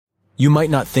You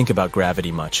might not think about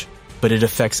gravity much, but it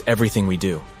affects everything we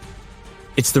do.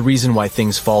 It's the reason why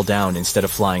things fall down instead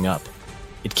of flying up.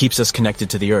 It keeps us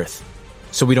connected to the Earth,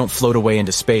 so we don't float away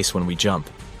into space when we jump.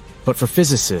 But for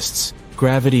physicists,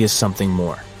 gravity is something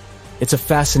more. It's a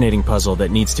fascinating puzzle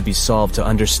that needs to be solved to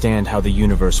understand how the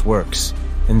universe works,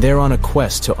 and they're on a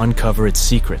quest to uncover its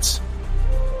secrets.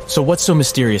 So what's so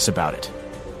mysterious about it?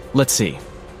 Let's see.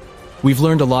 We've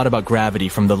learned a lot about gravity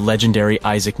from the legendary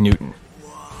Isaac Newton.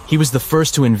 He was the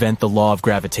first to invent the law of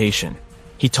gravitation.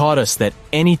 He taught us that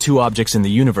any two objects in the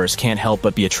universe can't help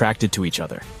but be attracted to each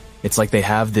other. It's like they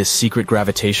have this secret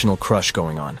gravitational crush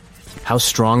going on. How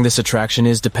strong this attraction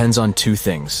is depends on two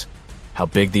things: how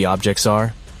big the objects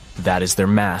are, that is their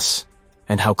mass,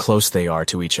 and how close they are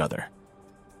to each other.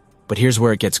 But here's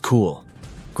where it gets cool.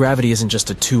 Gravity isn't just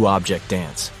a two-object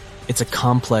dance. It's a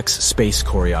complex space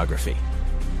choreography.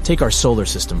 Take our solar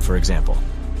system, for example.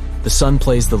 The sun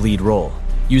plays the lead role,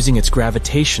 using its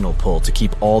gravitational pull to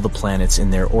keep all the planets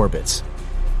in their orbits.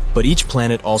 But each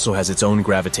planet also has its own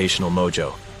gravitational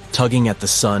mojo, tugging at the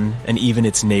sun and even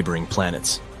its neighboring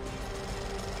planets.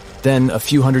 Then, a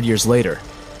few hundred years later,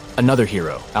 another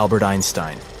hero, Albert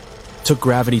Einstein, took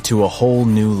gravity to a whole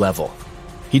new level.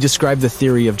 He described the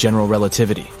theory of general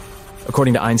relativity.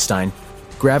 According to Einstein,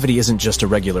 gravity isn't just a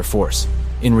regular force.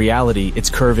 In reality, it's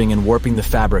curving and warping the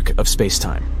fabric of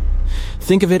space-time.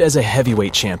 Think of it as a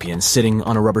heavyweight champion sitting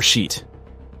on a rubber sheet.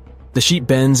 The sheet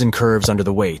bends and curves under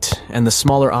the weight, and the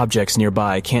smaller objects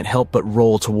nearby can't help but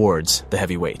roll towards the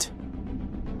heavyweight.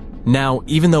 Now,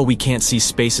 even though we can't see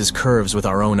space's curves with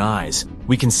our own eyes,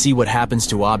 we can see what happens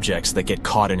to objects that get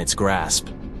caught in its grasp.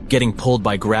 Getting pulled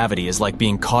by gravity is like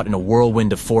being caught in a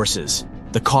whirlwind of forces.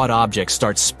 The caught object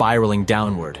starts spiraling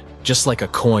downward, just like a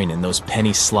coin in those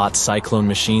penny slot cyclone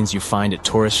machines you find at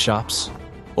tourist shops.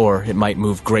 Or it might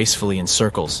move gracefully in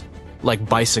circles, like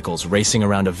bicycles racing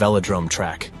around a velodrome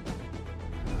track.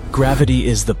 Gravity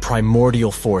is the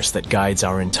primordial force that guides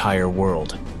our entire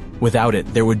world. Without it,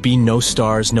 there would be no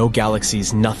stars, no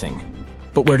galaxies, nothing.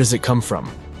 But where does it come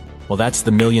from? Well, that's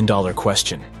the million-dollar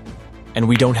question. And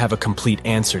we don't have a complete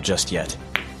answer just yet.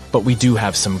 But we do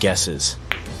have some guesses.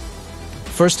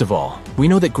 First of all, we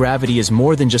know that gravity is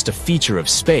more than just a feature of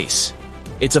space.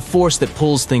 It's a force that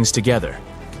pulls things together.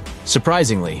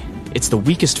 Surprisingly, it's the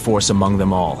weakest force among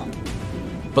them all.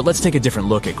 But let's take a different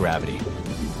look at gravity.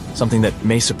 Something that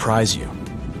may surprise you.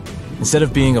 Instead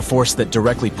of being a force that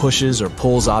directly pushes or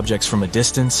pulls objects from a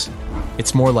distance,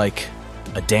 it's more like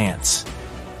a dance.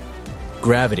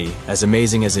 Gravity, as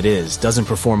amazing as it is, doesn't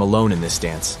perform alone in this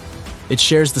dance. It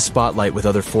shares the spotlight with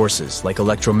other forces, like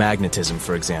electromagnetism,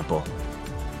 for example.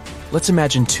 Let's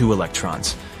imagine two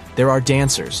electrons. There are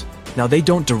dancers. Now, they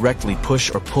don't directly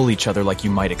push or pull each other like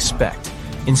you might expect.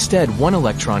 Instead, one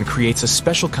electron creates a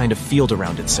special kind of field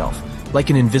around itself, like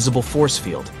an invisible force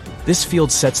field. This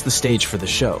field sets the stage for the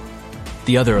show.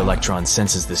 The other electron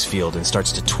senses this field and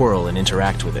starts to twirl and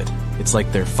interact with it. It's like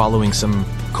they're following some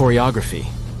choreography.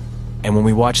 And when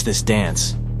we watch this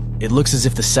dance, it looks as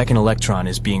if the second electron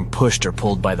is being pushed or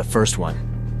pulled by the first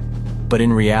one. But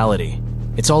in reality,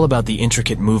 it's all about the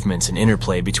intricate movements and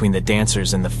interplay between the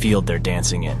dancers and the field they're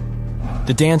dancing in.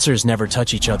 The dancers never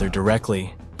touch each other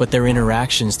directly, but their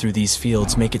interactions through these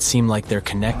fields make it seem like they're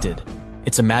connected.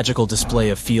 It's a magical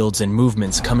display of fields and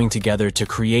movements coming together to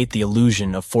create the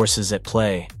illusion of forces at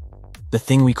play. The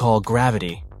thing we call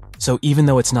gravity. So even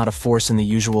though it's not a force in the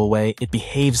usual way, it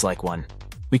behaves like one.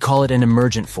 We call it an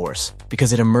emergent force,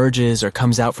 because it emerges or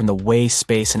comes out from the way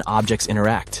space and objects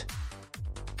interact.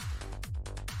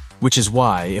 Which is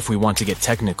why, if we want to get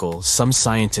technical, some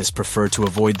scientists prefer to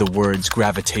avoid the words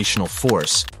gravitational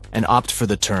force and opt for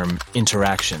the term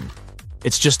interaction.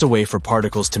 It's just a way for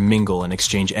particles to mingle and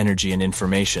exchange energy and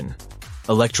information.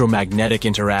 Electromagnetic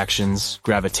interactions,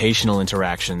 gravitational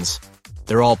interactions,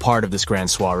 they're all part of this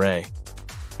grand soiree.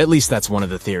 At least that's one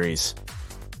of the theories.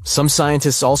 Some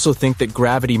scientists also think that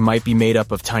gravity might be made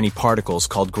up of tiny particles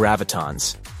called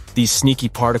gravitons. These sneaky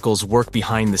particles work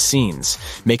behind the scenes,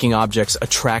 making objects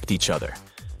attract each other.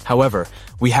 However,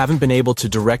 we haven't been able to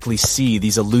directly see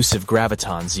these elusive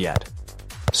gravitons yet.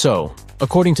 So,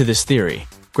 according to this theory,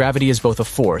 gravity is both a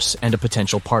force and a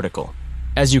potential particle.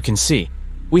 As you can see,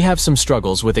 we have some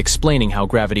struggles with explaining how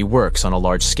gravity works on a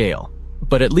large scale.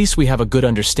 But at least we have a good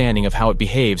understanding of how it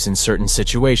behaves in certain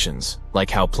situations, like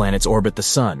how planets orbit the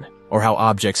sun, or how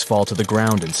objects fall to the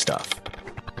ground and stuff.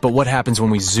 But what happens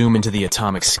when we zoom into the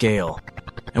atomic scale?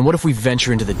 And what if we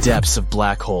venture into the depths of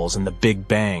black holes and the Big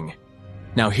Bang?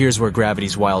 Now here's where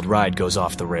gravity's wild ride goes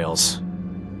off the rails.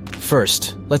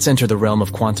 First, let's enter the realm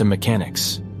of quantum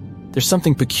mechanics. There's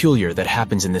something peculiar that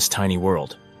happens in this tiny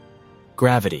world.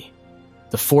 Gravity.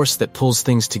 The force that pulls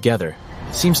things together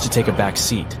seems to take a back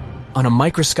seat. On a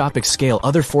microscopic scale,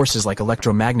 other forces like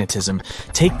electromagnetism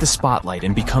take the spotlight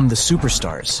and become the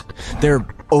superstars. They're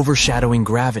overshadowing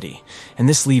gravity, and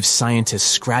this leaves scientists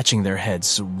scratching their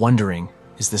heads, wondering,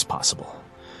 is this possible?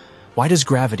 Why does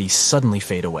gravity suddenly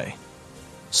fade away?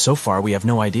 So far, we have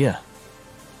no idea.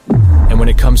 And when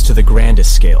it comes to the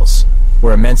grandest scales,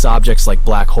 where immense objects like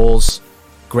black holes,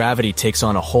 gravity takes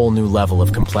on a whole new level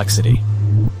of complexity.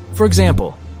 For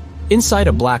example, inside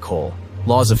a black hole,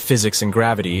 laws of physics and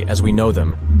gravity, as we know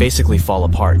them, basically fall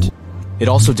apart. It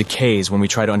also decays when we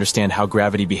try to understand how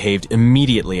gravity behaved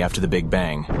immediately after the Big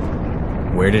Bang.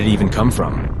 Where did it even come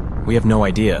from? We have no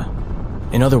idea.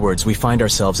 In other words, we find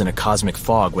ourselves in a cosmic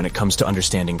fog when it comes to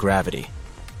understanding gravity.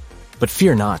 But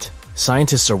fear not,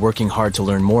 scientists are working hard to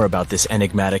learn more about this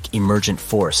enigmatic, emergent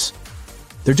force.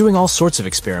 They're doing all sorts of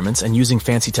experiments and using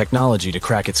fancy technology to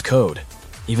crack its code.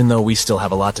 Even though we still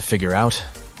have a lot to figure out,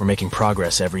 we're making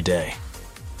progress every day.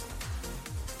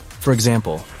 For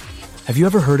example, have you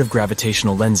ever heard of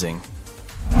gravitational lensing?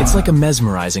 It's like a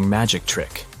mesmerizing magic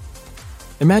trick.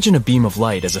 Imagine a beam of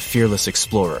light as a fearless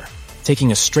explorer,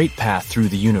 taking a straight path through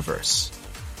the universe.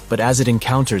 But as it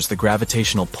encounters the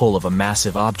gravitational pull of a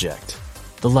massive object,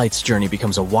 the light's journey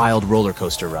becomes a wild roller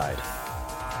coaster ride.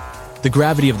 The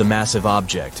gravity of the massive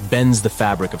object bends the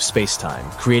fabric of space-time,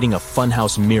 creating a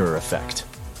funhouse mirror effect.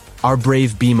 Our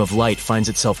brave beam of light finds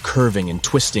itself curving and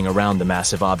twisting around the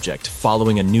massive object,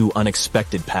 following a new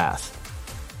unexpected path.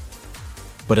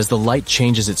 But as the light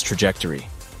changes its trajectory,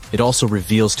 it also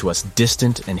reveals to us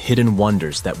distant and hidden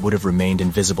wonders that would have remained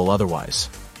invisible otherwise.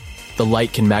 The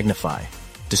light can magnify,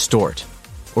 distort,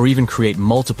 or even create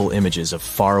multiple images of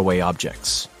faraway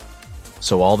objects.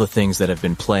 So all the things that have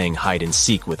been playing hide and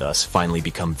seek with us finally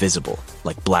become visible,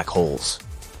 like black holes.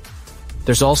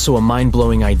 There's also a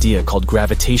mind-blowing idea called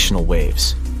gravitational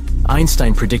waves.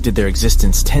 Einstein predicted their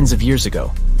existence tens of years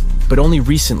ago, but only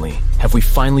recently have we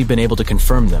finally been able to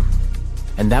confirm them.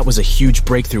 And that was a huge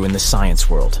breakthrough in the science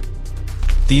world.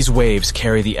 These waves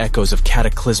carry the echoes of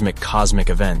cataclysmic cosmic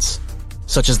events,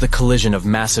 such as the collision of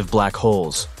massive black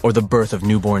holes or the birth of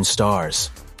newborn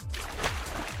stars.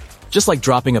 Just like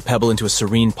dropping a pebble into a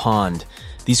serene pond,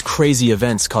 these crazy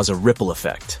events cause a ripple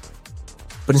effect.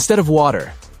 But instead of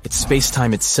water, it's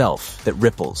space-time itself that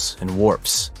ripples and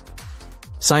warps.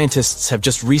 Scientists have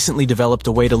just recently developed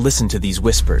a way to listen to these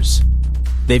whispers.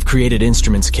 They've created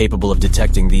instruments capable of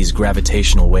detecting these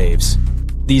gravitational waves.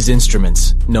 These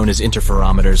instruments, known as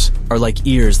interferometers, are like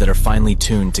ears that are finely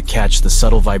tuned to catch the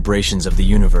subtle vibrations of the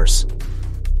universe.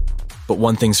 But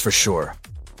one thing's for sure.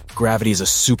 Gravity is a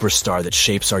superstar that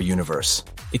shapes our universe.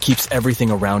 It keeps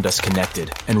everything around us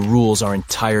connected and rules our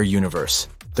entire universe.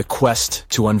 The quest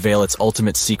to unveil its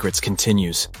ultimate secrets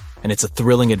continues, and it's a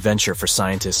thrilling adventure for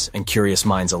scientists and curious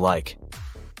minds alike.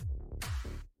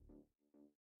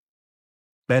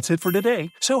 That's it for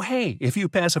today. So hey, if you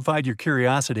pacified your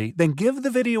curiosity, then give the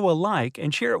video a like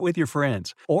and share it with your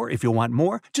friends. Or if you want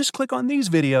more, just click on these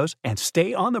videos and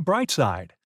stay on the bright side.